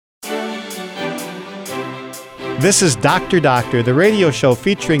This is Dr. Doctor, the radio show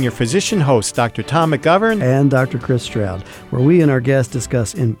featuring your physician hosts, Dr. Tom McGovern and Dr. Chris Stroud, where we and our guests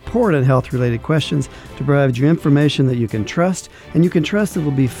discuss important health-related questions to provide you information that you can trust, and you can trust that will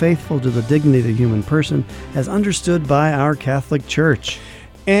be faithful to the dignity of the human person as understood by our Catholic Church.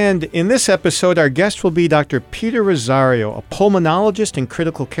 And in this episode, our guest will be Dr. Peter Rosario, a pulmonologist and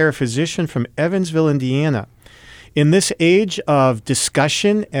critical care physician from Evansville, Indiana. In this age of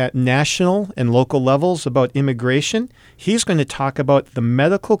discussion at national and local levels about immigration, he's going to talk about the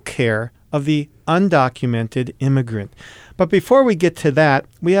medical care of the undocumented immigrant. But before we get to that,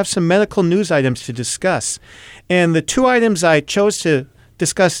 we have some medical news items to discuss. And the two items I chose to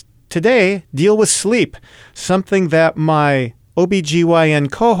discuss today deal with sleep, something that my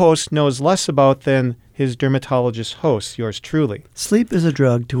OBGYN co-host knows less about than his dermatologist host, yours truly. Sleep is a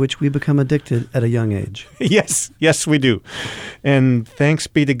drug to which we become addicted at a young age. Yes, we do. And thanks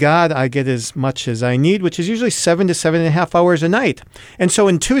be to God, I get as much as I need, which is usually 7 to 7.5 hours a night. And so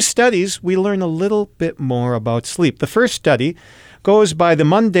in two studies, we learn a little bit more about sleep. The first study goes by the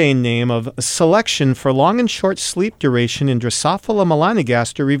mundane name of Selection for Long and Short Sleep Duration in Drosophila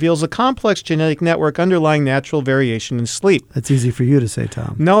melanogaster reveals a complex genetic network underlying natural variation in sleep. That's easy for you to say,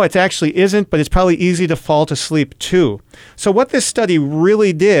 Tom. No, it actually isn't, but it's probably easy to fall to sleep too. So what this study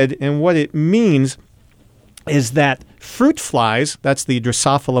really did and what it means is that fruit flies, that's the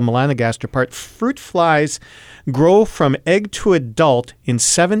Drosophila melanogaster part, fruit flies grow from egg to adult in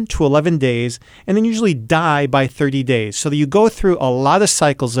 7 to 11 days and then usually die by 30 days. So that you go through a lot of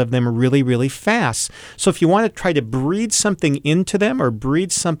cycles of them really, really fast. So if you want to try to breed something into them or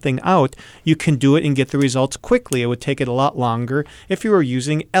breed something out, you can do it and get the results quickly. It would take it a lot longer if you were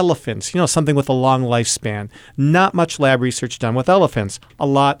using elephants, something with a long lifespan. Not much lab research done with elephants. A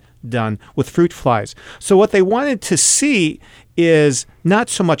lot done with fruit flies. So what they wanted to see is not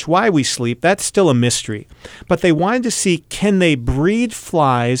so much why we sleep, that's still a mystery, but they wanted to see, can they breed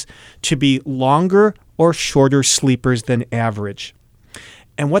flies to be longer or shorter sleepers than average?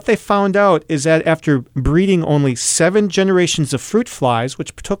 And what they found out is that after breeding only 7 generations of fruit flies,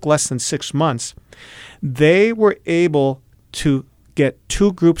 which took less than 6 months, they were able to get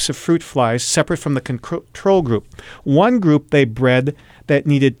 2 groups of fruit flies separate from the control group. One group they bred that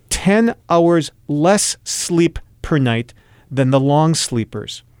needed 10 hours less sleep per night than the long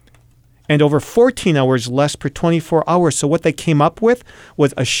sleepers, and over 14 hours less per 24 hours. So what they came up with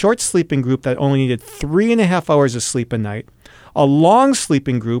was a short sleeping group that only needed 3.5 hours of sleep a night, a long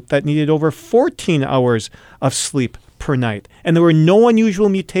sleeping group that needed over 14 hours of sleep per night. And there were no unusual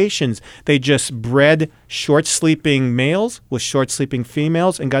mutations. They just bred short sleeping males with short sleeping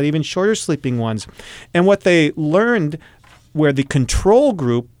females and got even shorter sleeping ones. And what they learned, where the control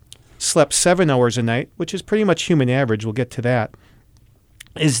group slept 7 hours a night, which is pretty much human average, we'll get to that,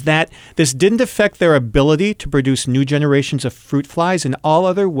 is that this didn't affect their ability to produce new generations of fruit flies. In all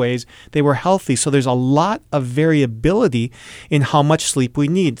other ways, they were healthy. So there's a lot of variability in how much sleep we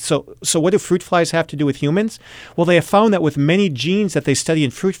need. So what do fruit flies have to do with humans? Well, they have found that with many genes that they study in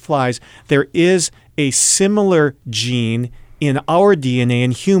fruit flies, there is a similar gene in our DNA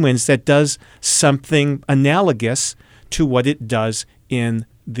in humans that does something analogous to what it does in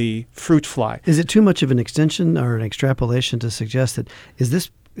the fruit fly. Is it too much of an extension or an extrapolation to suggest that is this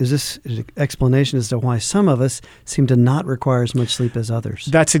an explanation as to why some of us seem to not require as much sleep as others?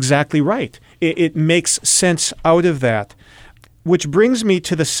 That's exactly right. It makes sense out of that, which brings me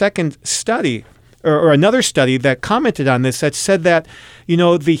to the second study, or another study that commented on this, that said that,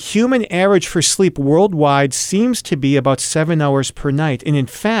 the human average for sleep worldwide seems to be about 7 hours per night. And in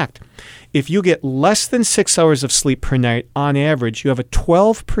fact, if you get less than 6 hours of sleep per night, on average, you have a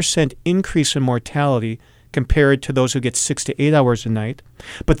 12% increase in mortality compared to those who get 6 to 8 hours a night.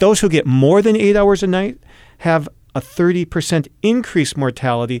 But those who get more than 8 hours a night have a 30% increased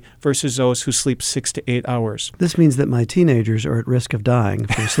mortality versus those who sleep 6 to 8 hours. This means that my teenagers are at risk of dying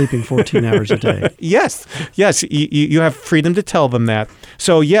from sleeping 14 hours a day. Yes. You have freedom to tell them that.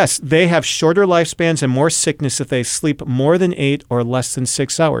 So yes, they have shorter lifespans and more sickness if they sleep more than 8 or less than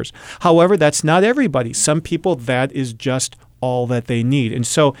 6 hours. However, that's not everybody. Some people, that is just all that they need. And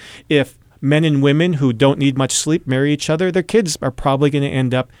so if men and women who don't need much sleep marry each other, their kids are probably going to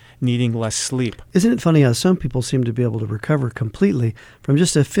end up needing less sleep. Isn't it funny how some people seem to be able to recover completely from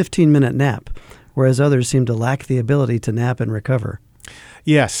just a 15-minute nap, whereas others seem to lack the ability to nap and recover?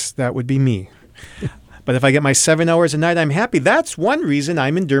 Yes, that would be me. But if I get my 7 hours a night, I'm happy. That's one reason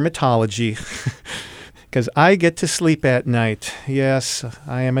I'm in dermatology, because I get to sleep at night. Yes,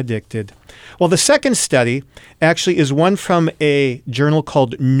 I am addicted. Well, the second study actually is one from a journal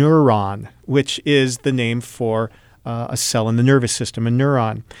called Neuron, which is the name for a cell in the nervous system, a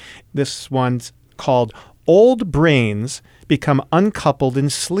neuron. This one's called old brains become uncoupled in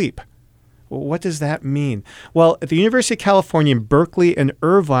sleep. Well, what does that mean? Well, at the University of California in Berkeley and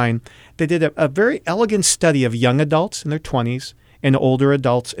Irvine, they did a very elegant study of young adults in their 20s and older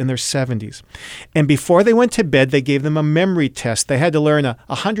adults in their 70s. And before they went to bed, they gave them a memory test. They had to learn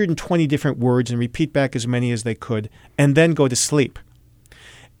 120 different words and repeat back as many as they could, and then go to sleep.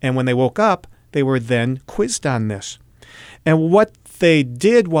 And when they woke up, they were then quizzed on this. And what they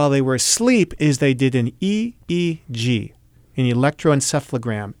did while they were asleep is they did an EEG, an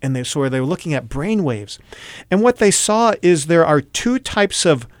electroencephalogram, and they were looking at brain waves. And what they saw is there are two types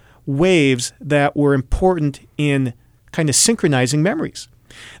of waves that were important in kind of synchronizing memories.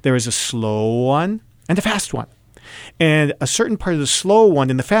 There is a slow one and a fast one. And a certain part of the slow one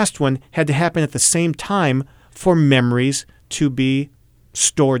and the fast one had to happen at the same time for memories to be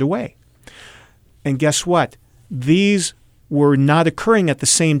stored away. And guess what? These were not occurring at the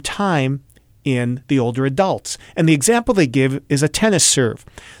same time in the older adults. And the example they give is a tennis serve.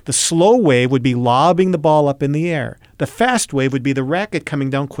 The slow wave would be lobbing the ball up in the air. The fast wave would be the racket coming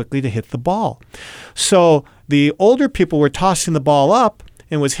down quickly to hit the ball. So the older people were tossing the ball up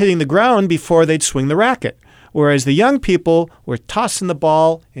and was hitting the ground before they'd swing the racket. Whereas the young people were tossing the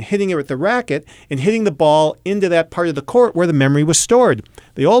ball and hitting it with the racket and hitting the ball into that part of the court where the memory was stored.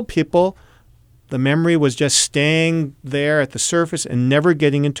 The old people, the memory was just staying there at the surface and never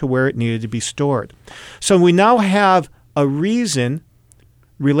getting into where it needed to be stored. So we now have a reason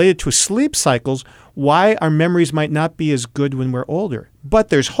related to sleep cycles why our memories might not be as good when we're older. But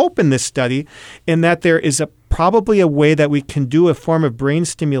there's hope in this study in that there is probably a way that we can do a form of brain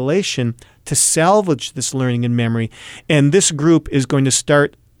stimulation to salvage this learning and memory. And this group is going to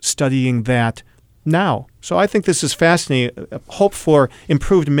start studying that now. So I think this is fascinating, hope for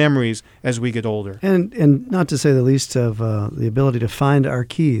improved memories as we get older. And not to say the least of the ability to find our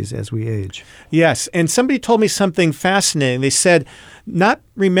keys as we age. Yes, and somebody told me something fascinating. They said not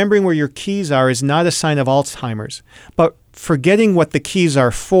remembering where your keys are is not a sign of Alzheimer's, but forgetting what the keys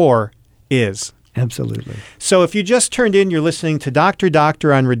are for is. Absolutely. So if you just turned in, you're listening to Dr.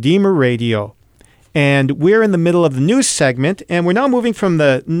 Doctor on Redeemer Radio. And we're in the middle of the news segment, and we're now moving from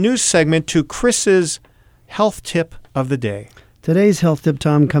the news segment to Chris's health tip of the day. Today's health tip,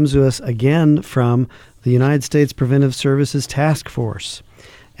 Tom, comes to us again from the United States Preventive Services Task Force.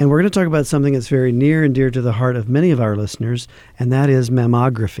 And we're going to talk about something that's very near and dear to the heart of many of our listeners, and that is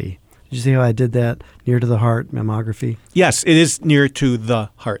mammography. Did you see how I did that? Near to the heart, mammography? Yes, it is near to the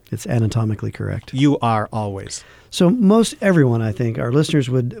heart. It's anatomically correct. You are always. So most everyone, I think, our listeners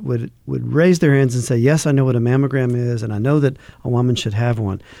would raise their hands and say, yes, I know what a mammogram is, and I know that a woman should have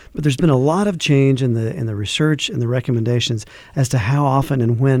one. But there's been a lot of change in the research and the recommendations as to how often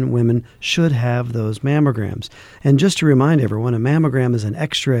and when women should have those mammograms. And just to remind everyone, a mammogram is an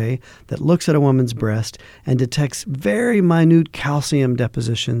X-ray that looks at a woman's breast and detects very minute calcium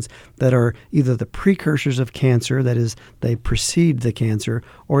depositions that are either the precursors of cancer, that is, they precede the cancer,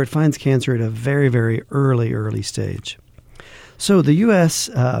 or it finds cancer at a very, very early stage. So the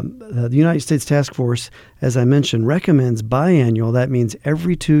the United States Task Force, as I mentioned, recommends biannual, that means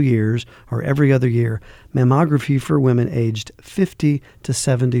every 2 years or every other year, mammography for women aged 50 to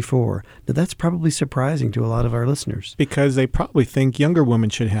 74. Now that's probably surprising to a lot of our listeners. Because they probably think younger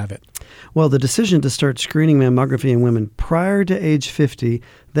women should have it. Well, the decision to start screening mammography in women prior to age 50,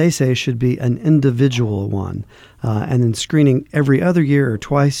 they say, should be an individual one. And then screening every other year or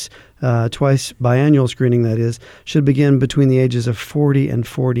twice biannual screening, that is, should begin between the ages of 40 and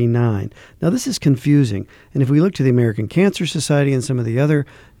 49. Now, this is confusing. And if we look to the American Cancer Society and some of the other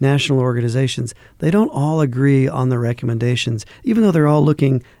national organizations, they don't all agree on the recommendations, even though they're all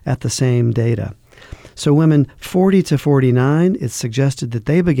looking at the same data. So women 40 to 49, it's suggested that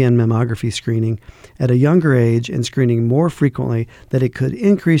they begin mammography screening at a younger age and screening more frequently, that it could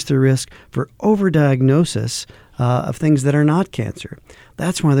increase the risk for overdiagnosis of things that are not cancer.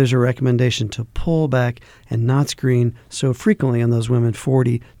 That's why there's a recommendation to pull back and not screen so frequently on those women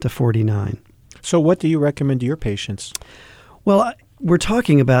 40 to 49. So what do you recommend to your patients? Well, we're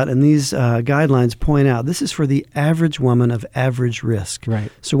talking about, and these guidelines point out, this is for the average woman of average risk.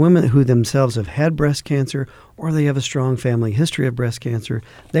 Right. So women who themselves have had breast cancer or they have a strong family history of breast cancer,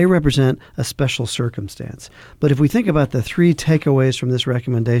 they represent a special circumstance. But if we think about the 3 takeaways from this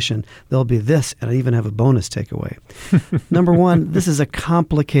recommendation, there'll be this, and I even have a bonus takeaway. Number 1, this is a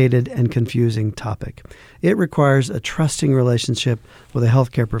complicated and confusing topic. It requires a trusting relationship with a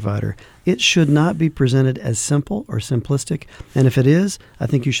healthcare provider. It should not be presented as simple or simplistic, and if it is, I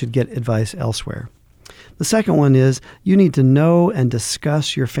think you should get advice elsewhere. The second one is you need to know and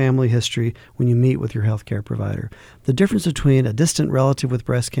discuss your family history when you meet with your healthcare provider. The difference between a distant relative with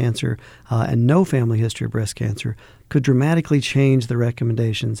breast cancer and no family history of breast cancer could dramatically change the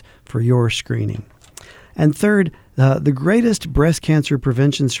recommendations for your screening. And third, the greatest breast cancer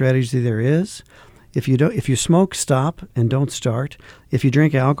prevention strategy there is: if you smoke, stop and don't start. If you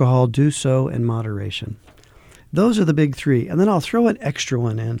drink alcohol, do so in moderation. Those are the big three. And then I'll throw an extra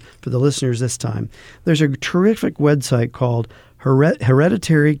one in for the listeners this time. There's a terrific website called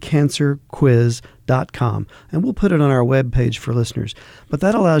hereditarycancerquiz.com, and we'll put it on our webpage for listeners. But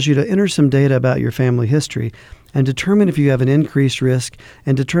that allows you to enter some data about your family history and determine if you have an increased risk,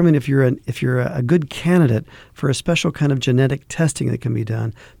 and determine if you're a good candidate for a special kind of genetic testing that can be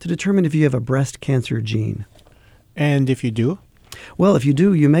done to determine if you have a breast cancer gene. And if you do? Well, if you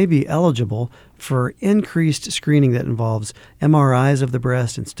do, you may be eligible for increased screening that involves MRIs of the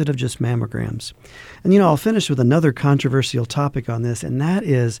breast instead of just mammograms. And, I'll finish with another controversial topic on this, and that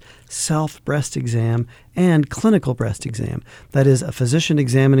is self-breast exam and clinical breast exam. That is, a physician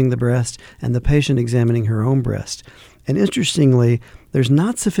examining the breast and the patient examining her own breast. And interestingly, there's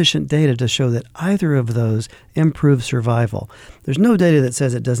not sufficient data to show that either of those improve survival. There's no data that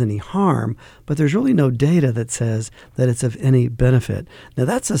says it does any harm, but there's really no data that says that it's of any benefit. Now,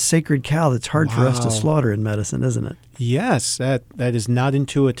 that's a sacred cow that's hard for us to slaughter in medicine, isn't it? Yes, that is not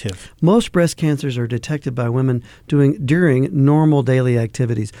intuitive. Most breast cancers are detected by women during normal daily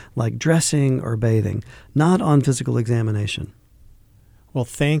activities like dressing or bathing, not on physical examination. Well,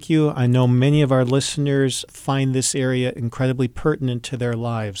 thank you. I know many of our listeners find this area incredibly pertinent to their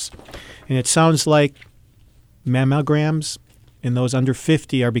lives. And it sounds like mammograms in those under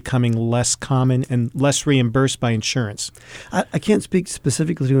 50 are becoming less common and less reimbursed by insurance. I can't speak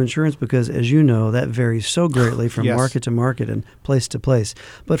specifically to insurance because, as you know, that varies so greatly from Yes. market to market and place to place.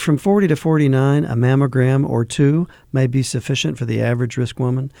 But from 40 to 49, a mammogram or two may be sufficient for the average risk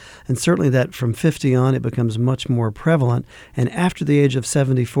woman. And certainly that from 50 on, it becomes much more prevalent. And after the age of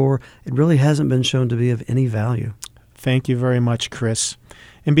 74, it really hasn't been shown to be of any value. Thank you very much, Chris.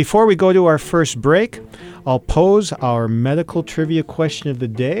 And before we go to our first break, I'll pose our medical trivia question of the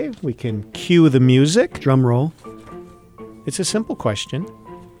day. We can cue the music. Drum roll. It's a simple question.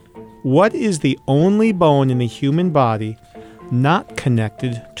 What is the only bone in the human body not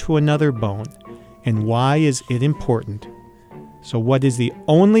connected to another bone, and why is it important? So what is the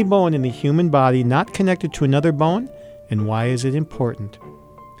only bone in the human body not connected to another bone, and why is it important?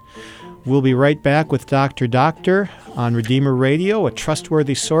 We'll be right back with Dr. Doctor on Redeemer Radio, a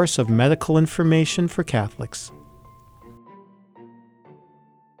trustworthy source of medical information for Catholics.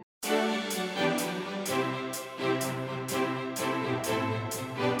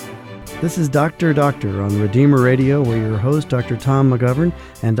 This is Dr. Doctor on Redeemer Radio, where your host, Dr. Tom McGovern,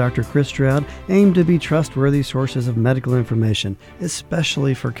 and Dr. Chris Stroud aim to be trustworthy sources of medical information,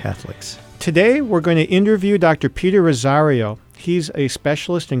 especially for Catholics. Today, we're going to interview Dr. Peter Rosario. He's a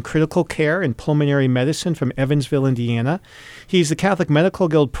specialist in critical care and pulmonary medicine from Evansville, Indiana. He's the Catholic Medical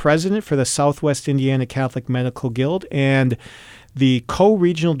Guild president for the Southwest Indiana Catholic Medical Guild and the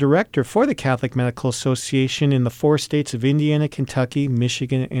co-regional director for the Catholic Medical Association in the 4 states of Indiana, Kentucky,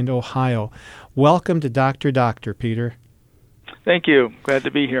 Michigan, and Ohio. Welcome to Dr. Doctor, Peter. Thank you. Glad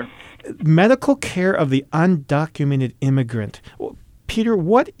to be here. Medical care of the undocumented immigrant. Peter,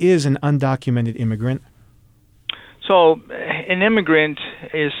 what is an undocumented immigrant? So, an immigrant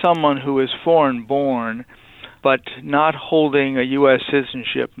is someone who is foreign-born, but not holding a U.S.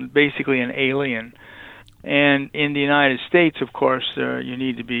 citizenship, basically an alien. And in the United States, of course, you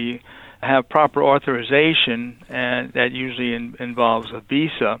need to have proper authorization, and that usually involves a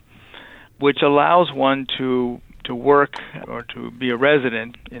visa, which allows one to work or to be a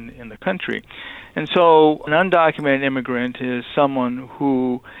resident in the country. And so, an undocumented immigrant is someone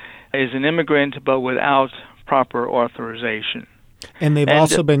who is an immigrant but without proper authorization. And they've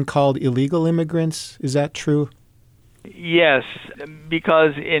also been called illegal immigrants. Is that true? Yes,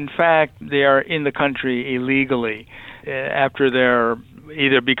 because in fact they are in the country illegally after they're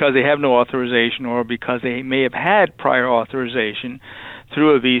either because they have no authorization or because they may have had prior authorization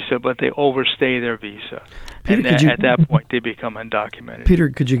through a visa, but they overstay their visa. Peter, and at that point they become undocumented. Peter,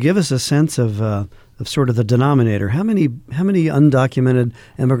 could you give us a sense of sort of the denominator? How many undocumented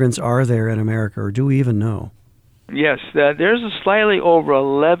immigrants are there in America, or do we even know? Yes, there's a slightly over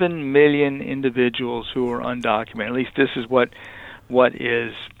 11 million individuals who are undocumented. At least this is what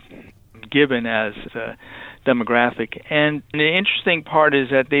is given as a demographic. And the interesting part is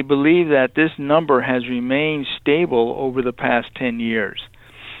that they believe that this number has remained stable over the past 10 years.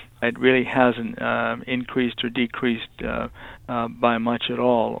 It really hasn't increased or decreased by much at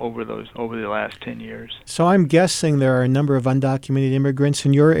all over the last 10 years. So I'm guessing there are a number of undocumented immigrants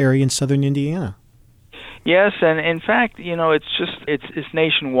in your area in southern Indiana. Yes, and in fact, it's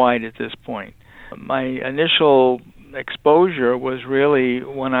nationwide at this point. My initial exposure was really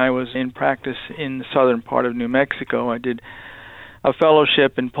when I was in practice in the southern part of New Mexico. I did a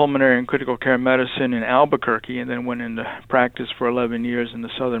fellowship in pulmonary and critical care medicine in Albuquerque, and then went into practice for 11 years in the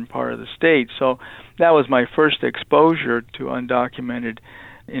southern part of the state. So that was my first exposure to undocumented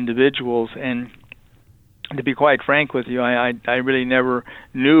individuals. And to be quite frank with you, I really never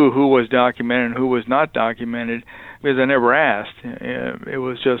knew who was documented and who was not documented, because I never asked. It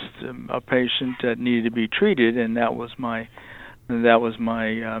was just a patient that needed to be treated, and that was my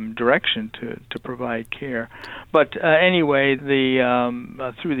direction to provide care. But anyway,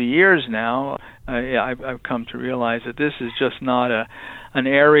 through the years now, I've come to realize that this is just not an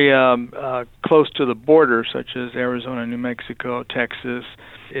area close to the border, such as Arizona, New Mexico, Texas.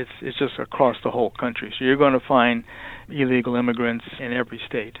 It's just across the whole country. So you're going to find illegal immigrants in every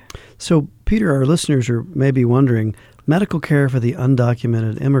state. So, Peter, our listeners are maybe wondering, medical care for the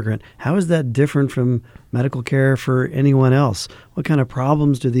undocumented immigrant, how is that different from medical care for anyone else? What kind of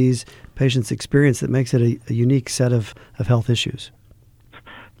problems do these patients experience that makes it a unique set of health issues?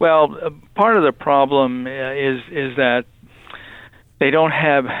 Well, part of the problem is that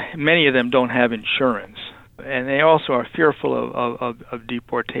many of them don't have insurance. And they also are fearful of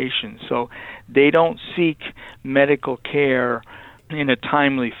deportation. So they don't seek medical care in a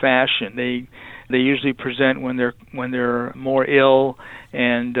timely fashion. They usually present when they're more ill,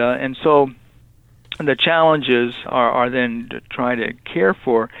 and so the challenges are then to try to care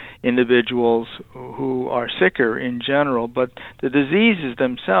for individuals who are sicker in general. But the diseases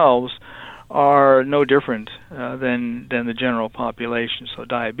themselves are no different than the general population. So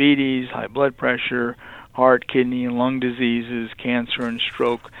diabetes, high blood pressure, heart, kidney, and lung diseases, cancer, and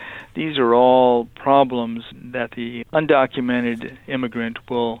stroke. These are all problems that the undocumented immigrant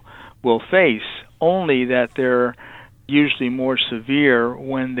will face, only that they're usually more severe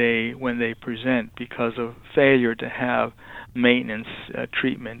when they present because of failure to have maintenance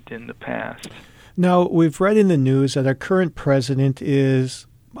treatment in the past. Now, we've read in the news that our current president is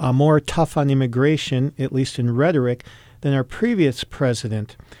more tough on immigration, at least in rhetoric, than our previous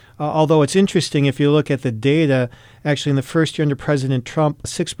president. Although it's interesting, if you look at the data, actually in the first year under President Trump,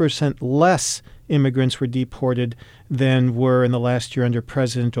 6% less immigrants were deported than were in the last year under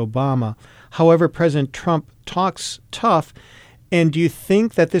President Obama. However, President Trump talks tough. And do you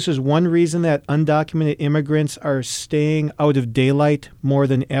think that this is one reason that undocumented immigrants are staying out of daylight more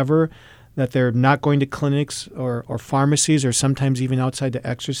than ever, that they're not going to clinics or pharmacies or sometimes even outside to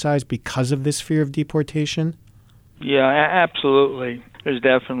exercise because of this fear of deportation? Yeah, absolutely. There's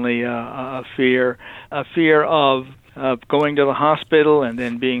definitely a fear of going to the hospital and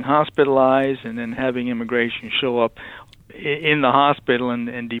then being hospitalized and then having immigration show up in the hospital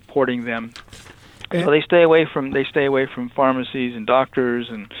and deporting them. So they stay away from pharmacies and doctors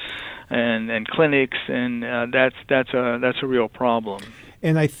and clinics, and that's a real problem.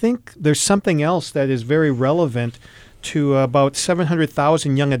 And I think there's something else that is very relevant to about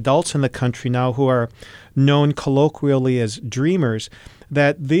 700,000 young adults in the country now who are known colloquially as dreamers,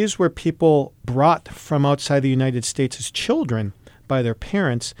 that these were people brought from outside the United States as children by their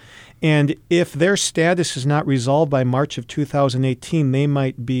parents. And if their status is not resolved by March of 2018, they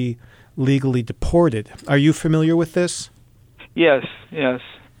might be legally deported. Are you familiar with this? Yes.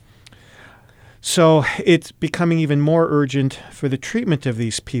 So it's becoming even more urgent for the treatment of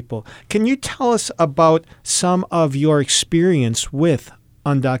these people. Can you tell us about some of your experience with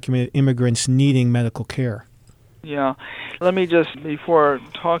undocumented immigrants needing medical care? Yeah. Let me just, before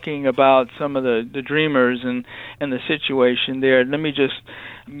talking about some of the dreamers and the situation there, let me just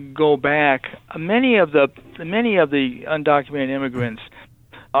go back. Many of the undocumented immigrants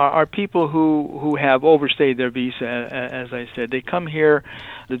are people who have overstayed their visa, as I said. They come here.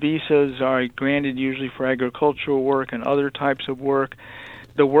 The visas are granted usually for agricultural work and other types of work.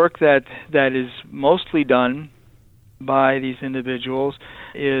 The work that is mostly done by these individuals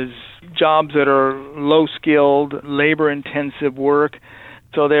is jobs that are low-skilled, labor-intensive work.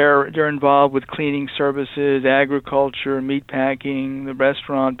 So they're involved with cleaning services, agriculture, meat packing, the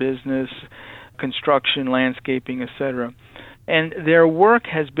restaurant business, construction, landscaping, etc. And their work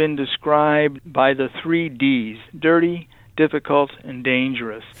has been described by the 3 Ds: dirty, difficult, and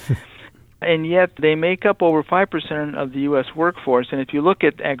dangerous. And yet they make up over 5% of the U.S. workforce. And if you look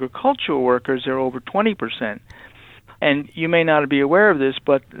at agricultural workers, they're over 20%. And you may not be aware of this,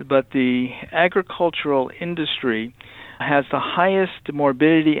 but the agricultural industry has the highest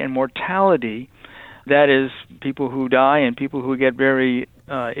morbidity and mortality. That is, people who die and people who get very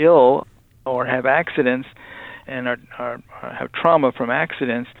ill or have accidents and have trauma from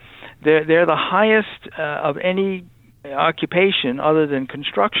accidents. They're the highest of any occupation other than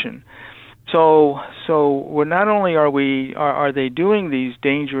construction. So we're not only are they doing these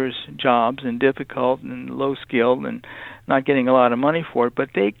dangerous jobs and difficult and low skilled and not getting a lot of money for it, but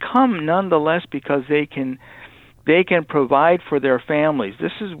they come nonetheless because they can provide for their families.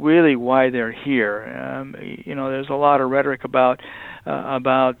 This is really why they're here. There's a lot of rhetoric about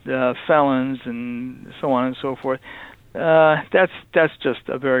felons and so on and so forth. That's just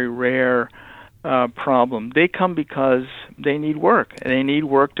a very rare problem. They come because they need work. They need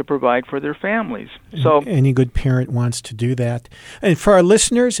work to provide for their families. So any good parent wants to do that. And for our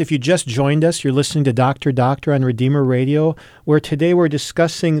listeners, if you just joined us, you're listening to Dr. on Redeemer Radio, where today we're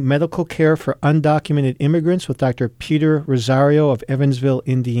discussing medical care for undocumented immigrants with Dr. Peter Rosario of Evansville,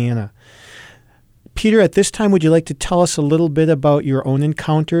 Indiana. Peter, at this time, would you like to tell us a little bit about your own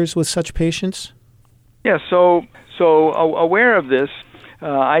encounters with such patients? Yeah, so aware of this,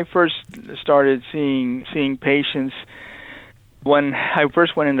 I first started seeing patients when I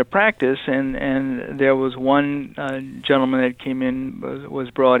first went into practice, and there was one gentleman that came in, was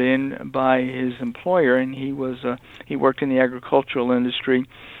brought in by his employer, and he worked in the agricultural industry,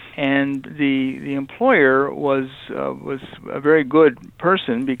 and the employer was a very good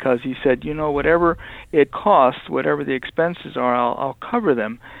person because he said, whatever it costs, whatever the expenses are, I'll cover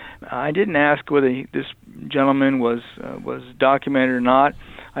them. I didn't ask whether this gentleman was documented or not.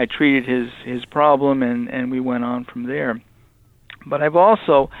 I treated his problem, and we went on from there. But I've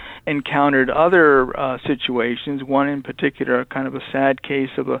also encountered other situations. One in particular, kind of a sad case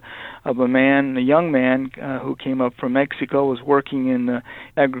of a young man who came up from Mexico, was working in the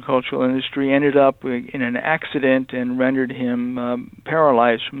agricultural industry, ended up in an accident and rendered him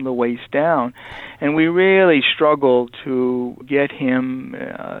paralyzed from the waist down. And we really struggled to get him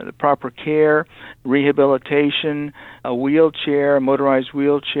the proper care, rehabilitation, a wheelchair, a motorized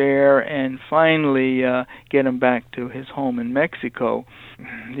wheelchair, and finally get him back to his home in Mexico.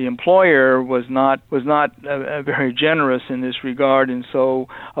 The employer was not very generous in this regard, and so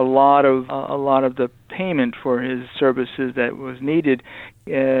a lot of the payment for his services that was needed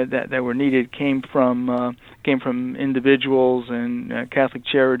that were needed came from individuals and Catholic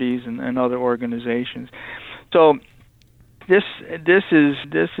charities and other organizations. So this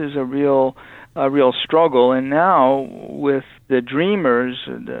is a real struggle, and now with the Dreamers,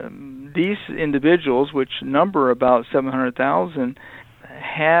 these individuals, which number about 700,000,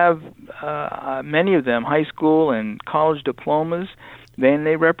 have many of them high school and college diplomas. Then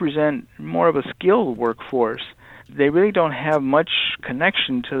they represent more of a skilled workforce. They really don't have much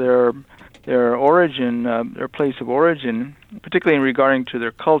connection to their origin, their place of origin, particularly in regarding to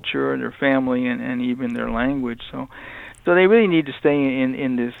their culture, their family, and even their language. So they really need to stay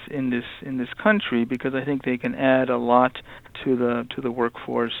in this country because I think they can add a lot to the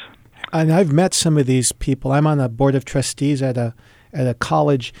workforce. And I've met some of these people. I'm on a board of trustees at a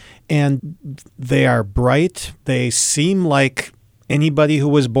college, and they are bright. They seem like anybody who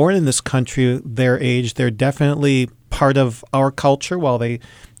was born in this country their age. They're definitely part of our culture, while they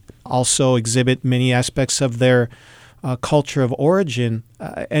also exhibit many aspects of their culture of origin.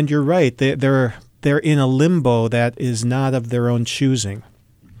 And you're right, they're in a limbo that is not of their own choosing.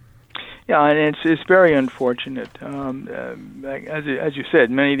 Yeah, and it's very unfortunate. As you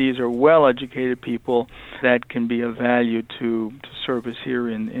said, many of these are well-educated people that can be of value to service here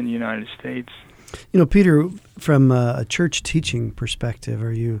in the United States. Peter, from a church teaching perspective,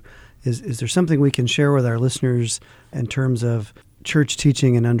 is there something we can share with our listeners in terms of church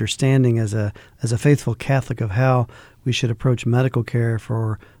teaching and understanding as a faithful Catholic of how we should approach medical care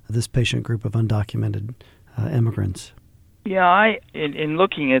for this patient group of undocumented immigrants? Yeah, in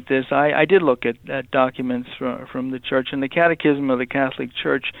looking at this, I did look at documents from the Church, and the Catechism of the Catholic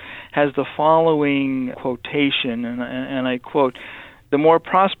Church has the following quotation, and I quote, "The more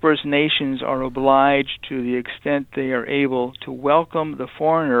prosperous nations are obliged, to the extent they are able, to welcome the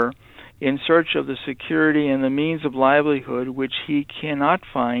foreigner in search of the security and the means of livelihood which he cannot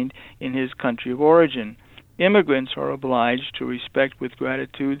find in his country of origin. Immigrants are obliged to respect with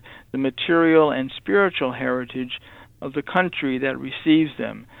gratitude the material and spiritual heritage of the country that receives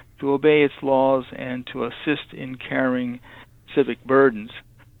them, to obey its laws, and to assist in carrying civic burdens."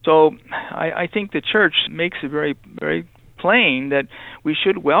 So I think the Church makes it very, very plain that we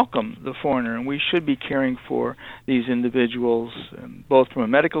should welcome the foreigner, and we should be caring for these individuals, both from a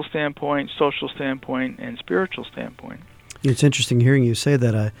medical standpoint, social standpoint, and spiritual standpoint. It's interesting hearing you say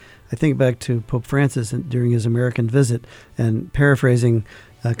that. I think back to Pope Francis during his American visit, and paraphrasing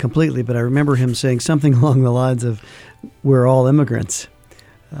completely, but I remember him saying something along the lines of, "We're all immigrants."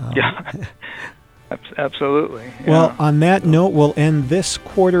 Yeah, absolutely. Yeah. Well, on that note, we'll end this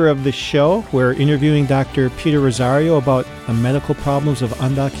quarter of the show. We're interviewing Dr. Peter Rosario about the medical problems of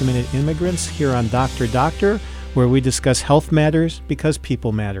undocumented immigrants here on Dr. Doctor, where we discuss health matters because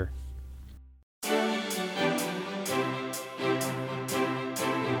people matter.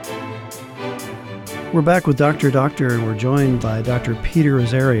 We're back with Dr. Doctor, and we're joined by Dr. Peter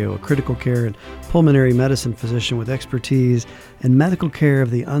Rosario, a critical care and pulmonary medicine physician with expertise in medical care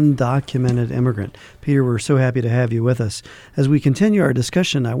of the undocumented immigrant. Peter, we're so happy to have you with us. As we continue our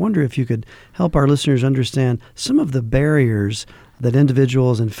discussion, I wonder if you could help our listeners understand some of the barriers that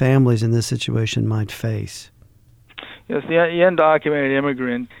individuals and families in this situation might face. Yes, the undocumented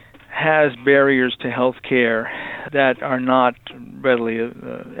immigrant has barriers to health care that are not readily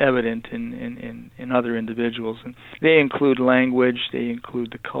evident in other individuals. And they include language, they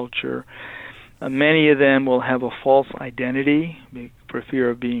include the culture. Many of them will have a false identity for fear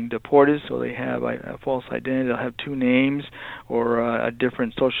of being deported, so they have a false identity. They'll have two names or a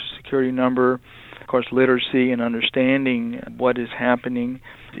different Social Security number. Of course, literacy and understanding what is happening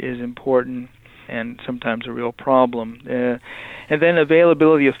is important and sometimes a real problem. And then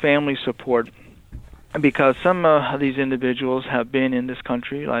availability of family support, because some of these individuals have been in this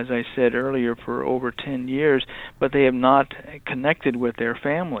country, as I said earlier, for over 10 years, but they have not connected with their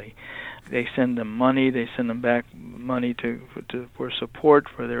family. They send them money, they send them back money for support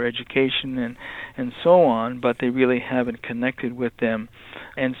for their education and so on, but they really haven't connected with them.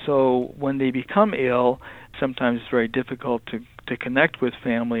 And so when they become ill, sometimes it's very difficult to connect with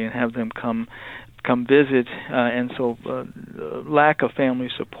family and have them come visit, and so lack of family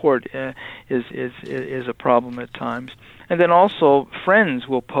support is a problem at times. And then also friends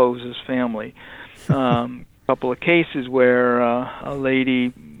will pose as family. A couple of cases where a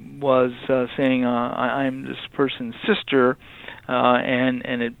lady was saying, "I'm this person's sister,"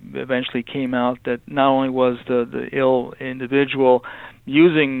 and it eventually came out that not only was the ill individual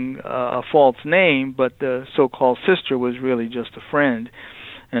using a false name, but the so-called sister was really just a friend.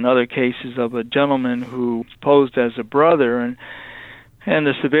 And other cases of a gentleman who posed as a brother, and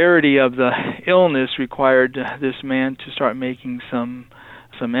the severity of the illness required this man to start making some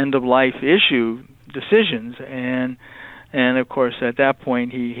end-of-life issue decisions, and of course at that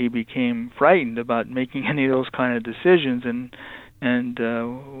point he became frightened about making any of those kind of decisions, and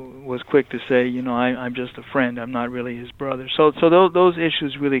was quick to say, I'm just a friend, I'm not really his brother. So those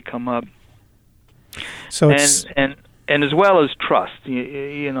issues really come up. So and as well as trust, there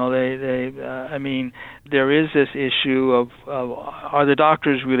is this issue of are the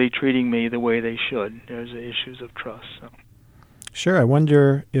doctors really treating me the way they should? There's issues of trust. So. Sure. I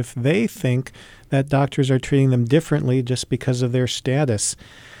wonder if they think that doctors are treating them differently just because of their status.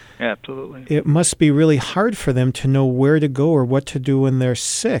 Absolutely. It must be really hard for them to know where to go or what to do when they're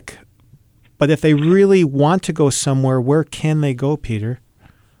sick. But if they really want to go somewhere, where can they go, Peter?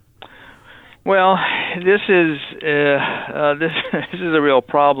 Well, this is a real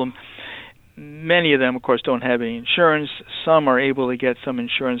problem. Many of them, of course, don't have any insurance. Some are able to get some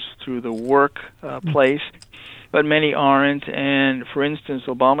insurance through the workplace, but many aren't. And, for instance,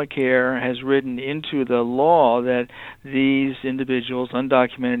 Obamacare has written into the law that these individuals,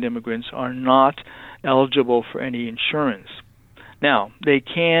 undocumented immigrants, are not eligible for any insurance. Now,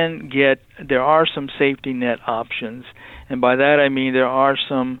 there are some safety net options, and by that I mean there are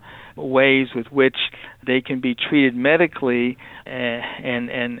some ways with which they can be treated medically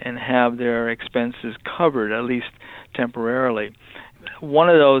and have their expenses covered, at least temporarily. One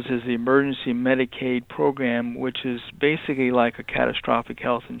of those is the Emergency Medicaid program, which is basically like a catastrophic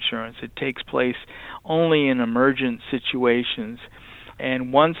health insurance. It takes place only in emergent situations,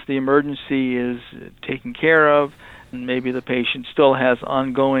 and once the emergency is taken care of, and maybe the patient still has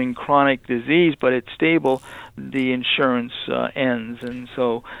ongoing chronic disease, but it's stable, the insurance ends, and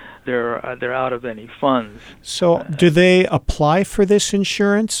so they're out of any funds. So do they apply for this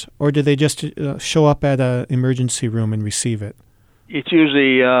insurance, or do they just show up at an emergency room and receive it? It's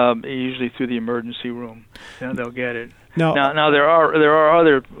usually through the emergency room. They'll get it. Now there are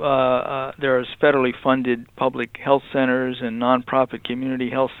other there are federally funded public health centers and nonprofit community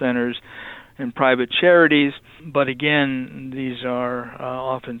health centers and private charities, but again, these are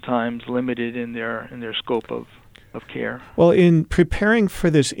oftentimes limited in their scope of care. Well, in preparing for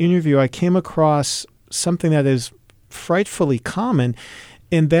this interview, I came across something that is frightfully common,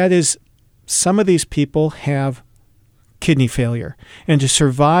 and that is some of these people have kidney failure, and to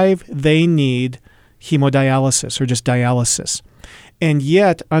survive, they need hemodialysis or just dialysis. And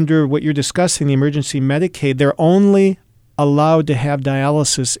yet, under what you're discussing, the emergency Medicaid, they're only allowed to have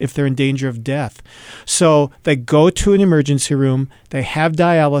dialysis if they're in danger of death. So they go to an emergency room, they have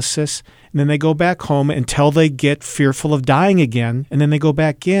dialysis, and then they go back home until they get fearful of dying again, and then they go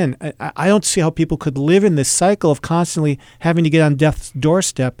back in. I don't see how people could live in this cycle of constantly having to get on death's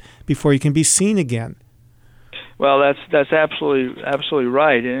doorstep before you can be seen again. Well, that's absolutely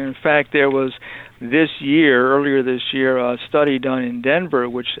right. And in fact, there was earlier this year, a study done in Denver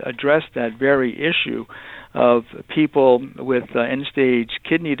which addressed that very issue of people with end-stage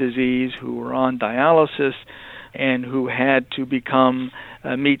kidney disease who were on dialysis and who had to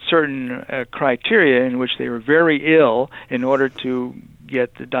meet certain criteria in which they were very ill in order to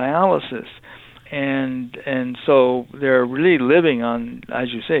get the dialysis. And so they're really living on,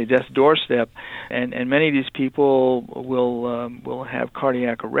 as you say, death's doorstep, and many of these people will have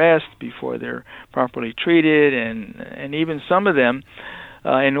cardiac arrest before they're properly treated, and even some of them,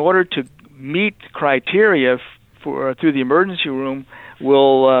 in order to meet criteria through the emergency room,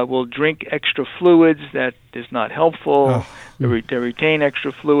 will drink extra fluids. That is not helpful. They retain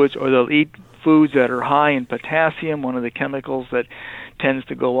extra fluids, or they'll eat foods that are high in potassium, one of the chemicals that tends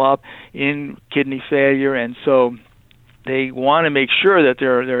to go up in kidney failure, and so they want to make sure that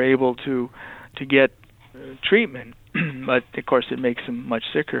they're able to get treatment, but of course it makes them much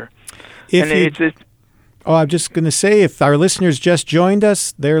sicker. I'm just going to say, if our listeners just joined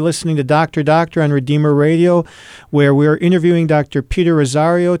us, they're listening to Dr. Doctor on Redeemer Radio, where we're interviewing Dr. Peter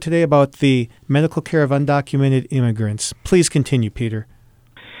Rosario today about the medical care of undocumented immigrants. Please continue, Peter.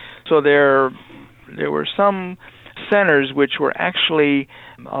 So there were some centers which were actually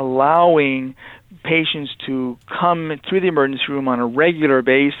allowing patients to come through the emergency room on a regular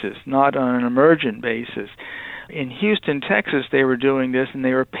basis, not on an emergent basis. In Houston, Texas, they were doing this, and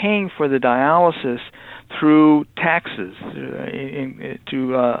they were paying for the dialysis through taxes,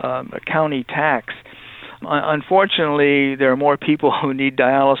 to a county tax. Unfortunately, there are more people who need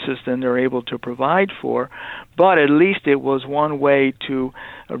dialysis than they're able to provide for, but at least it was one way to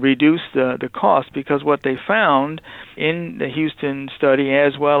reduce the cost, because what they found in the Houston study,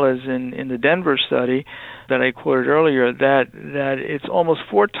 as well as in the Denver study that I quoted earlier, that it's almost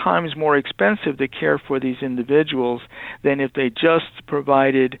 4 times more expensive to care for these individuals than if they just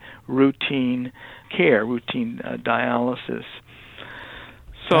provided routine care, routine dialysis.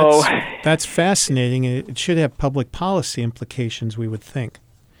 So that's fascinating. It should have public policy implications, we would think.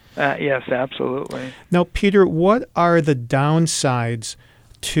 Yes, absolutely. Now, Peter, what are the downsides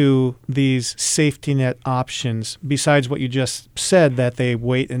to these safety net options, besides what you just said, that they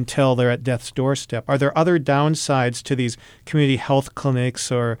wait until they're at death's doorstep? Are there other downsides to these community health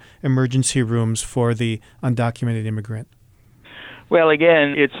clinics or emergency rooms for the undocumented immigrant? Well,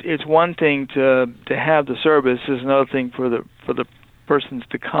 again, it's one thing to have the service. It's another thing for the persons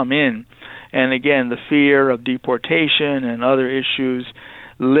to come in, and again, the fear of deportation and other issues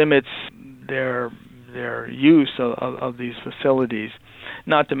limits their use of these facilities.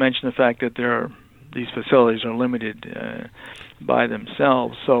 Not to mention the fact that these facilities are limited by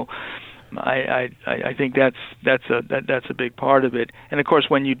themselves. So, I think that's a big part of it. And of course,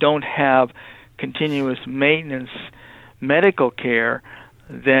 when you don't have continuous maintenance medical care,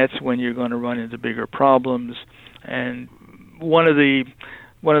 that's when you're going to run into bigger problems. And one of the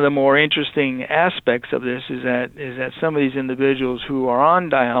more interesting aspects of this is that some of these individuals who are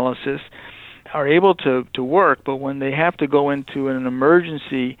on dialysis are able to work, but when they have to go into an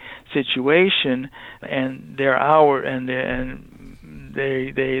emergency situation and they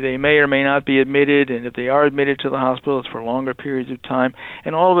may or may not be admitted, and if they are admitted to the hospital, it's for longer periods of time,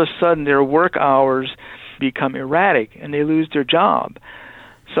 and all of a sudden their work hours become erratic and they lose their job.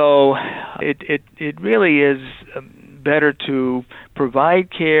 So it really is better to provide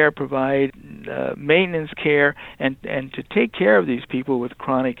care, provide maintenance care, and to take care of these people with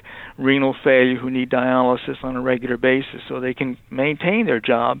chronic renal failure who need dialysis on a regular basis, so they can maintain their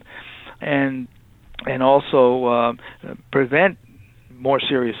job and also prevent more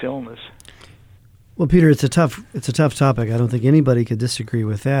serious illness. Well, Peter, it's a tough topic. I don't think anybody could disagree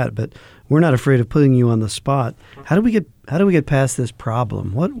with that. But we're not afraid of putting you on the spot. How do we get past this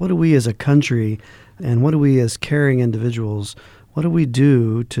problem? What do we as a country, and what do we as caring individuals, what do we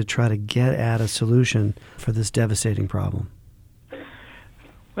do to try to get at a solution for this devastating problem?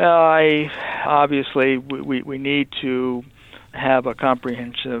 Well, obviously we need to have a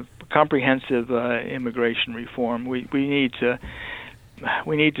comprehensive immigration reform. We need to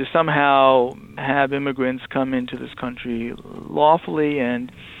somehow have immigrants come into this country lawfully,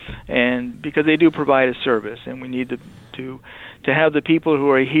 and because they do provide a service, and we need to to have the people who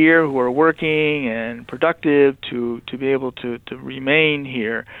are here, who are working and productive, to be able to remain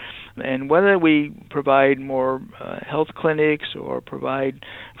here. And whether we provide more health clinics or provide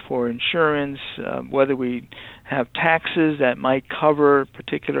for insurance, whether we have taxes that might cover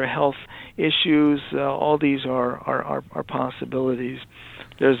particular health issues, all these are possibilities.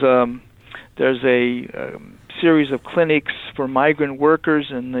 There's a series of clinics for migrant workers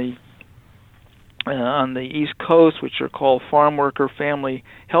on the East Coast, which are called Farm Worker Family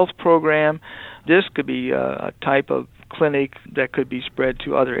Health Program. This could be a type of clinic that could be spread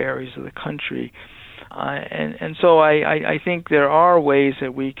to other areas of the country, and so I think there are ways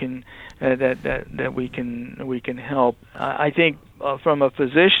that we can that we can help. I think from a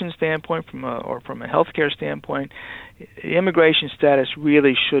physician standpoint, from a healthcare standpoint, immigration status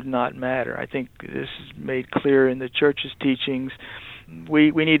really should not matter. I think this is made clear in the church's teachings.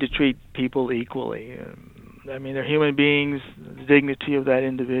 We need to treat people equally. I mean, they're human beings. The dignity of that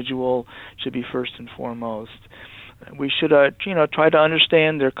individual should be first and foremost. We should, try to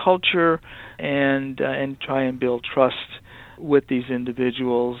understand their culture and try and build trust with these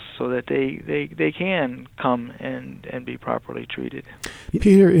individuals so that they can come and be properly treated.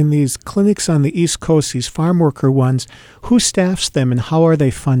 Peter, in these clinics on the East Coast, these farm worker ones, who staffs them and how are they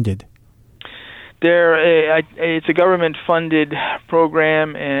funded? It's a government-funded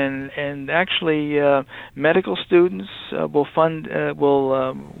program, and actually medical students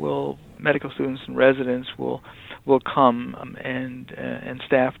medical students and residents will come and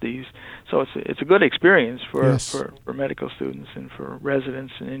staff these. So it's a good experience for medical students and for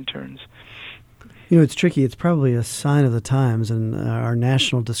residents and interns. You know, it's tricky. It's probably a sign of the times, and our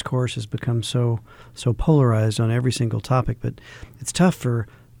national discourse has become so polarized on every single topic. But it's tough for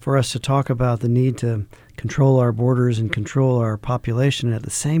us to talk about the need to control our borders and control our population, and at the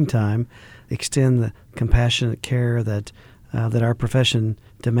same time extend the compassionate care that our profession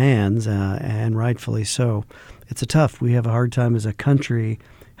demands, and rightfully so. We have a hard time as a country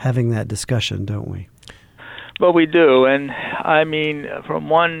having that discussion, don't we? Well, we do, and I mean, from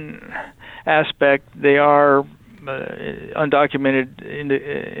one aspect, they are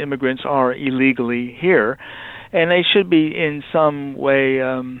undocumented immigrants are illegally here, and they should be in some way.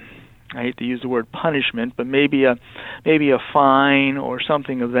 I hate to use the word punishment, but maybe a fine or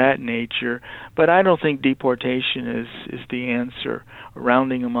something of that nature. But I don't think deportation is the answer.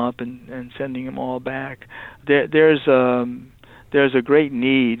 Rounding them up and sending them all back. There's a great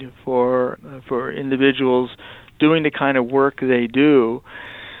need for individuals doing the kind of work they do,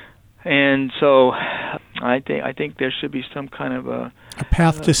 and so I think there should be some kind of a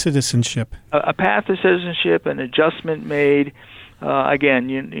path to citizenship. A path to citizenship, an adjustment made. Again,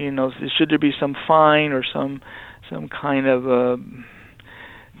 should there be some fine or some kind of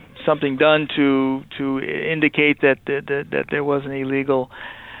something done to indicate that there was an illegal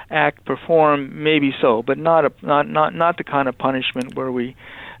act performed? Maybe so, but not the kind of punishment where we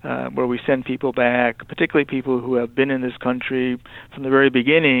send people back, particularly people who have been in this country from the very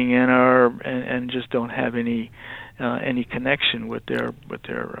beginning and just don't have any connection with their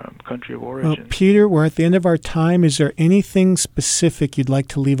country of origin. Well, Peter, we're at the end of our time. Is there anything specific you'd like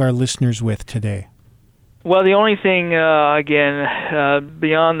to leave our listeners with today? Well, the only thing,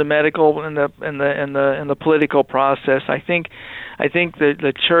 beyond the medical and the political process, I think that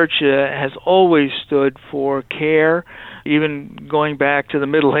the church has always stood for care, even going back to the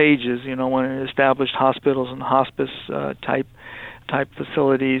Middle Ages. When it established hospitals and hospice type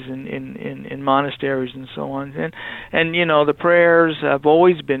facilities in monasteries and so on, and the prayers have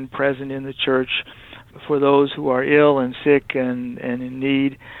always been present in the church for those who are ill and sick and in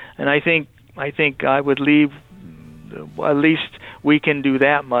need. And I think I would leave, at least we can do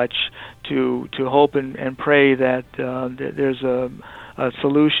that much to hope and pray that there's a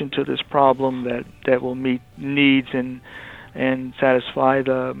solution to this problem that will meet needs and satisfy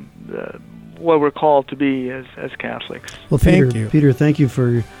the what we're called to be as Catholics. Well, Peter, thank you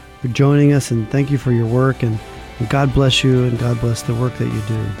for joining us, and thank you for your work, and God bless you, and God bless the work that you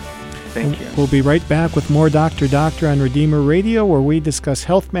do. Thank you. We'll be right back with more Dr. Doctor on Redeemer Radio, where we discuss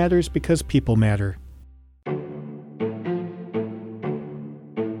health matters because people matter.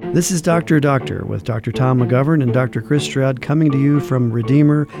 This is Dr. Doctor with Dr. Tom McGovern and Dr. Chris Stroud coming to you from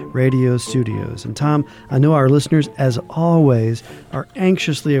Redeemer Radio Studios. And Tom, I know our listeners, as always, are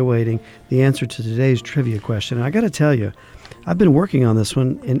anxiously awaiting the answer to today's trivia question. And I got to tell you, I've been working on this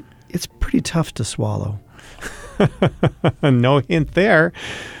one, and it's pretty tough to swallow. No hint there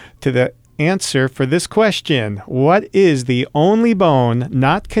to the answer for this question. What is the only bone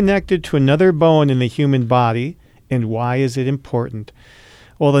not connected to another bone in the human body, and why is it important?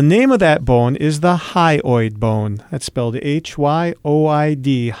 Well, the name of that bone is the hyoid bone. That's spelled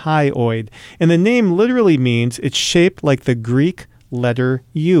Hyoid, hyoid. And the name literally means it's shaped like the Greek letter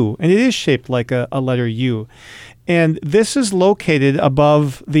U. And it is shaped like a letter U. And this is located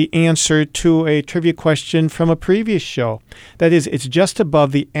above the answer to a trivia question from a previous show. That is, it's just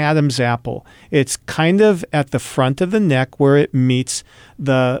above the Adam's apple. It's kind of at the front of the neck where it meets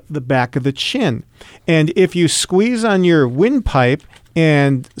the back of the chin. And if you squeeze on your windpipe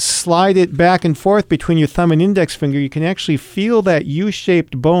and slide it back and forth between your thumb and index finger, you can actually feel that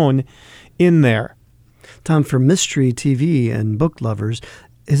U-shaped bone in there. Tom, for mystery TV and book lovers,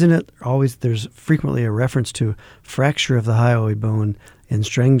 isn't it always, there's frequently a reference to fracture of the hyoid bone in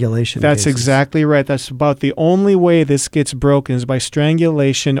strangulation That's cases. exactly right. That's about the only way this gets broken is by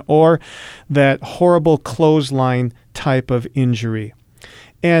strangulation or that horrible clothesline type of injury.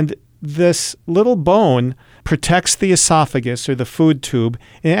 And this little bone protects the esophagus or the food tube,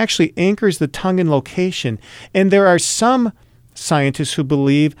 and it actually anchors the tongue in location. And there are some scientists who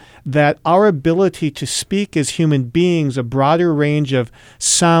believe that our ability to speak as human beings a broader range of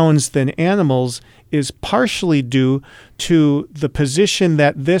sounds than animals is partially due to the position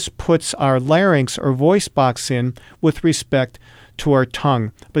that this puts our larynx or voice box in with respect to our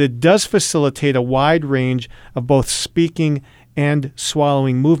tongue. But it does facilitate a wide range of both speaking and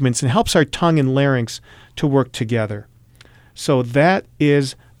swallowing movements and helps our tongue and larynx to work together. So that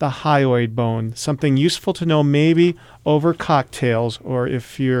is the hyoid bone, something useful to know maybe over cocktails or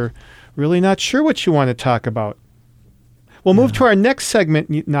if you're really not sure what you want to talk about. We'll move to our next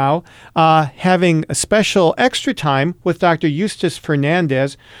segment now, having a special extra time with Dr. Eustace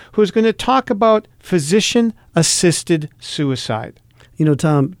Fernandez, who's going to talk about physician-assisted suicide. You know,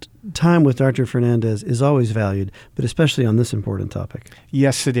 Tom, time with Dr. Fernandez is always valued, but especially on this important topic.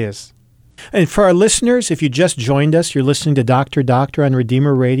 Yes, it is. And for our listeners, if you just joined us, you're listening to Dr. Doctor on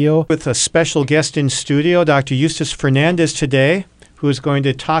Redeemer Radio with a special guest in studio, Dr. Eustace Fernandez today, who is going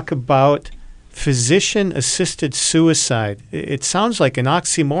to talk about physician-assisted suicide. It sounds like an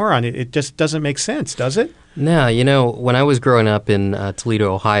oxymoron. It just doesn't make sense, does it? No, you know, when I was growing up in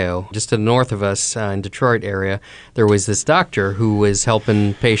Toledo, Ohio, just to the north of us in Detroit area, there was this doctor who was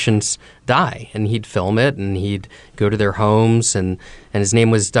helping patients die, and he'd film it, and he'd go to their homes, and his name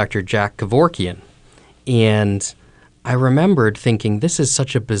was Dr. Jack Kevorkian. And I remembered thinking, this is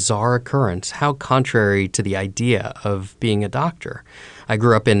such a bizarre occurrence. How contrary to the idea of being a doctor. I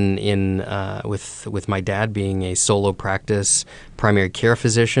grew up with my dad being a solo practice primary care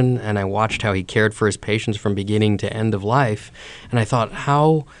physician, and I watched how he cared for his patients from beginning to end of life. And I thought,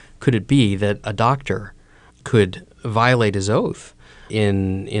 how could it be that a doctor could violate his oath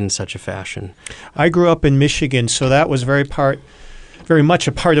in such a fashion? I grew up in Michigan, so that was very much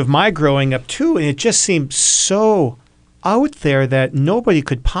a part of my growing up too, and it just seemed so out there that nobody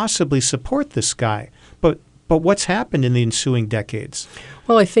could possibly support this guy. But what's happened in the ensuing decades?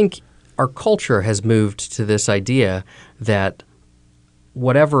 Well, I think our culture has moved to this idea that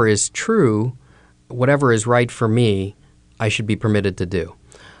whatever is true, whatever is right for me, I should be permitted to do.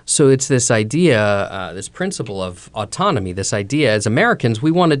 So it's this idea, this principle of autonomy, this idea as Americans,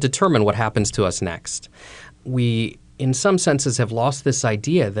 we want to determine what happens to us next. We, in some senses, have lost this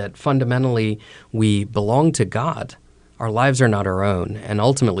idea that fundamentally we belong to God. Our lives are not our own, and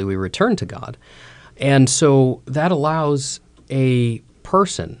ultimately we return to God. And so that allows a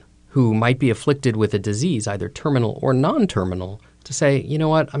person who might be afflicted with a disease, either terminal or non-terminal, to say, you know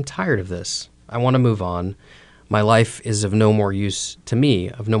what, I'm tired of this. I want to move on. My life is of no more use to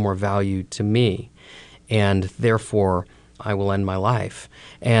me, of no more value to me, and therefore I will end my life.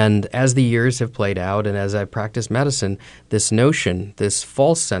 And as the years have played out and as I've practiced medicine, this notion, this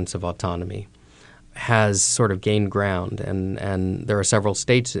false sense of autonomy has sort of gained ground, and there are several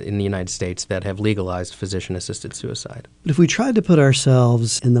states in the United States that have legalized physician-assisted suicide. But if we tried to put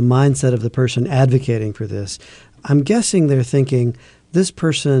ourselves in the mindset of the person advocating for this, I'm guessing they're thinking, this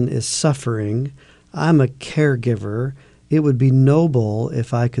person is suffering, I'm a caregiver, it would be noble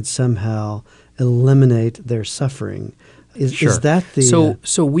if I could somehow eliminate their suffering. Is that the...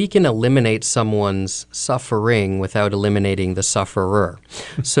 So we can eliminate someone's suffering without eliminating the sufferer.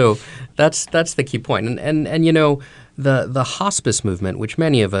 So that's the key point. And you know, the hospice movement, which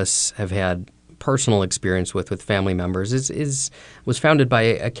many of us have had personal experience with family members, was founded by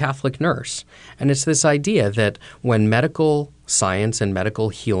a Catholic nurse. And it's this idea that when medical science and medical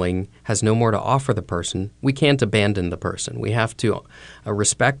healing has no more to offer the person, we can't abandon the person. We have to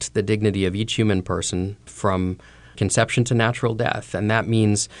respect the dignity of each human person from conception to natural death, and that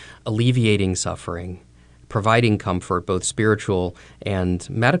means alleviating suffering, providing comfort, both spiritual and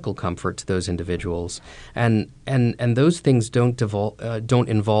medical comfort, to those individuals. And those things don't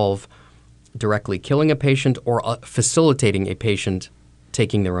involve directly killing a patient or facilitating a patient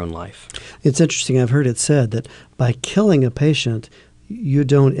taking their own life. It's interesting. I've heard it said that by killing a patient, you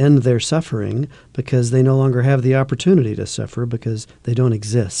don't end their suffering because they no longer have the opportunity to suffer because they don't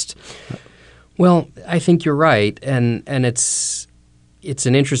exist. Well, I think you're right, and it's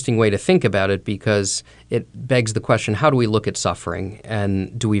an interesting way to think about it because it begs the question, how do we look at suffering,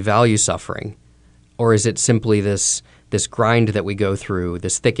 and do we value suffering? Or is it simply this grind that we go through,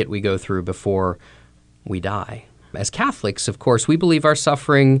 this thicket we go through before we die? As Catholics, of course, we believe our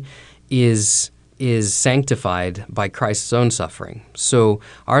suffering is sanctified by Christ's own suffering. So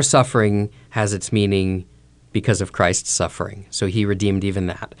our suffering has its meaning because of Christ's suffering. So he redeemed even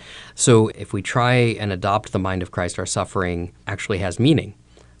that. So if we try and adopt the mind of Christ, our suffering actually has meaning.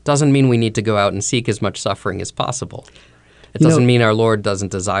 Doesn't mean we need to go out and seek as much suffering as possible. It doesn't mean our Lord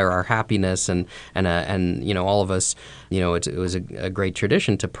doesn't desire our happiness, and all of us, it was a great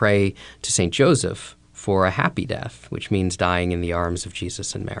tradition to pray to St. Joseph for a happy death, which means dying in the arms of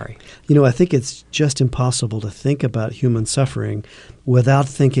Jesus and Mary. I think it's just impossible to think about human suffering without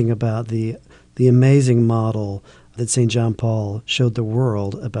thinking about the amazing model that St. John Paul showed the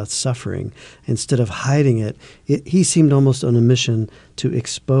world about suffering. Instead of hiding it, he seemed almost on a mission to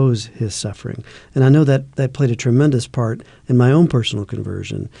expose his suffering. And I know that played a tremendous part in my own personal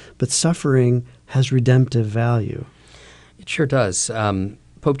conversion, but suffering has redemptive value. It sure does.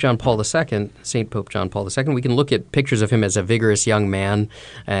 Pope John Paul II, St. Pope John Paul II, we can look at pictures of him as a vigorous young man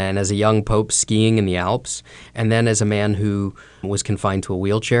and as a young pope skiing in the Alps, and then as a man who was confined to a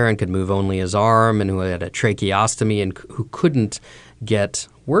wheelchair and could move only his arm and who had a tracheostomy and who couldn't get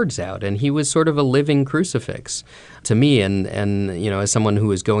words out. And he was sort of a living crucifix to me. And as someone who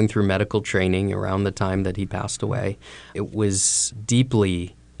was going through medical training around the time that he passed away, it was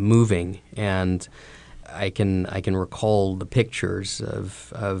deeply moving. And I can recall the pictures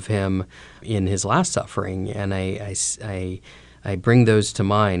of him in his last suffering, and I bring those to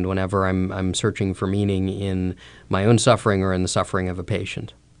mind whenever I'm searching for meaning in my own suffering or in the suffering of a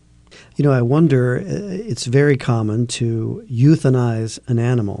patient. I wonder, it's very common to euthanize an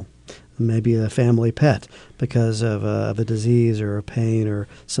animal, maybe a family pet, because of a disease or a pain or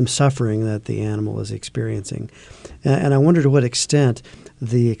some suffering that the animal is experiencing. And I wonder to what extent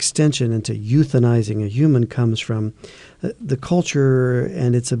the extension into euthanizing a human comes from the culture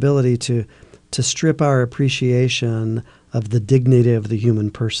and its ability to strip our appreciation of the dignity of the human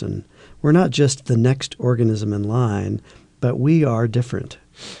person. We're not just the next organism in line, but we are different.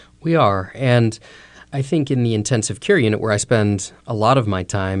 We are. And I think in the intensive care unit, where I spend a lot of my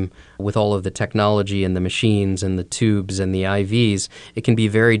time with all of the technology and the machines and the tubes and the IVs, it can be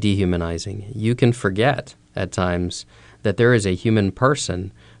very dehumanizing. You can forget at times that there is a human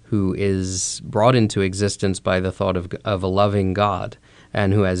person who is brought into existence by the thought of a loving God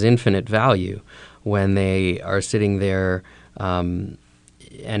and who has infinite value when they are sitting there, and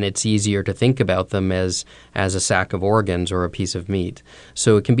it's easier to think about them as a sack of organs or a piece of meat.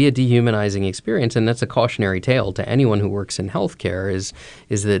 So it can be a dehumanizing experience, and that's a cautionary tale to anyone who works in healthcare is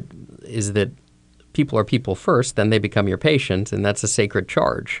that people are people first, then they become your patient, and that's a sacred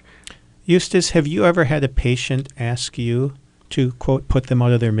charge. Eustace, have you ever had a patient ask you to, quote, put them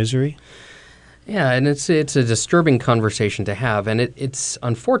out of their misery? Yeah, and it's a disturbing conversation to have, and it's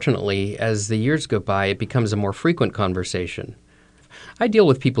unfortunately, as the years go by, it becomes a more frequent conversation. I deal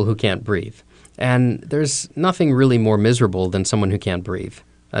with people who can't breathe, and there's nothing really more miserable than someone who can't breathe,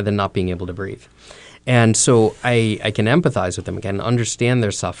 than not being able to breathe. And so I can empathize with them, I can understand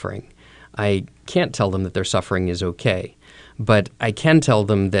their suffering. I can't tell them that their suffering is okay, but I can tell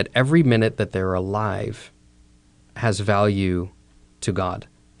them that every minute that they're alive has value to God,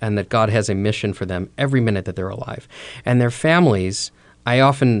 and that God has a mission for them every minute that they're alive. And their families, I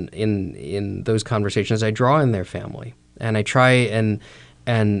often, in those conversations, I draw in their family, and I try and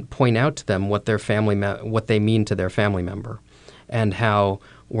point out to them what what they mean to their family member, and how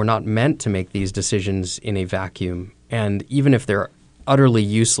we're not meant to make these decisions in a vacuum. And even if they're utterly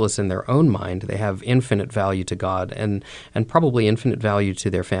useless in their own mind, they have infinite value to God and probably infinite value to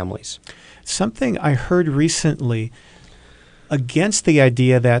their families. Something I heard recently against the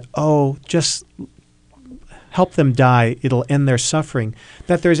idea that, just help them die, it'll end their suffering,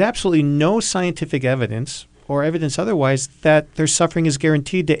 that there's absolutely no scientific evidence or evidence otherwise that their suffering is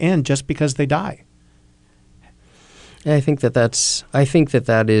guaranteed to end just because they die. I think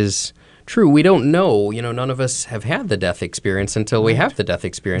that is true. We don't know. None of us have had the death experience until we have the death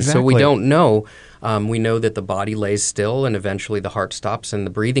experience. Exactly. So we don't know. We know that the body lays still and eventually the heart stops and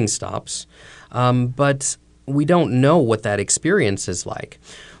the breathing stops. But we don't know what that experience is like.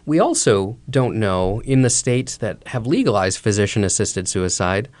 We also don't know, in the states that have legalized physician-assisted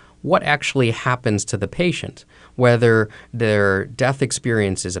suicide, what actually happens to the patient, whether their death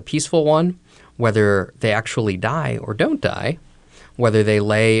experience is a peaceful one, whether they actually die or don't die, whether they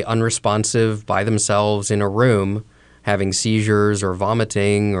lay unresponsive by themselves in a room having seizures or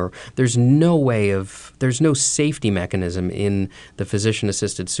vomiting, or there's no safety mechanism in the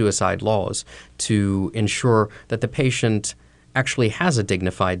physician-assisted suicide laws to ensure that the patient actually has a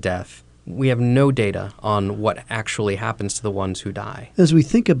dignified death. We have no data on what actually happens to the ones who die. As we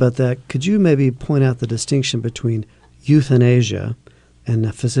think about that, could you maybe point out the distinction between euthanasia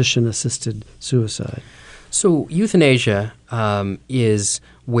and physician-assisted suicide? So euthanasia is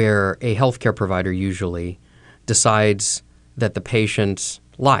where a healthcare provider usually decides that the patient's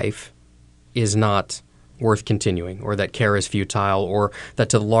life is not worth continuing, or that care is futile, or that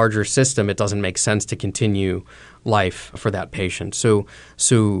to the larger system it doesn't make sense to continue life for that patient. So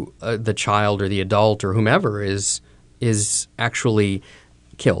the child or the adult or whomever is actually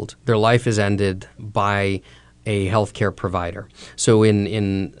killed. Their life is ended by a healthcare provider. So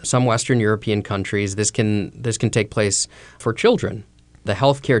in some Western European countries, this can take place for children. The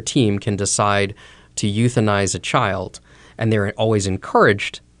healthcare team can decide to euthanize a child, and they're always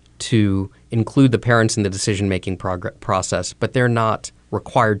encouraged to include the parents in the decision-making process, but they're not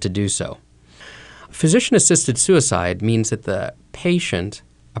required to do so. Physician-assisted suicide means that the patient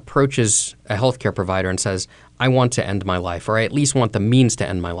approaches a healthcare provider and says, I want to end my life, or I at least want the means to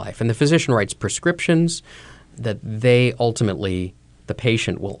end my life. And the physician writes prescriptions that the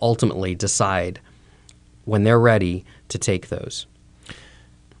patient will ultimately decide when they're ready to take those.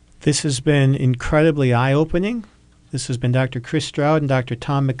 This has been incredibly eye-opening. This has been Dr. Chris Stroud and Dr.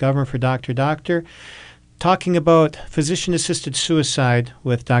 Tom McGovern for Dr. Doctor, talking about physician-assisted suicide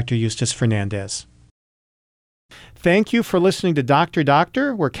with Dr. Eustace Fernandez. Thank you for listening to Dr.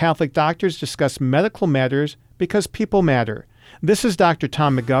 Doctor, where Catholic doctors discuss medical matters because people matter. This is Dr.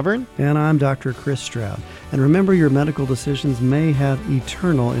 Tom McGovern. And I'm Dr. Chris Stroud. And remember, your medical decisions may have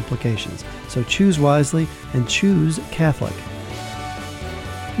eternal implications. So choose wisely and choose Catholic.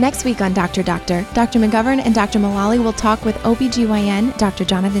 Next week on Dr. Doctor, Dr. McGovern and Dr. Mullally will talk with OBGYN Dr.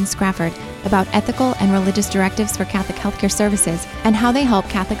 Jonathan Scrafford about ethical and religious directives for Catholic healthcare services and how they help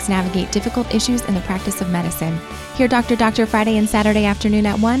Catholics navigate difficult issues in the practice of medicine. Hear Dr. Doctor Friday and Saturday afternoon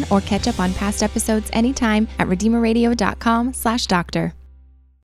at 1, or catch up on past episodes anytime at redeemerradio.com/doctor.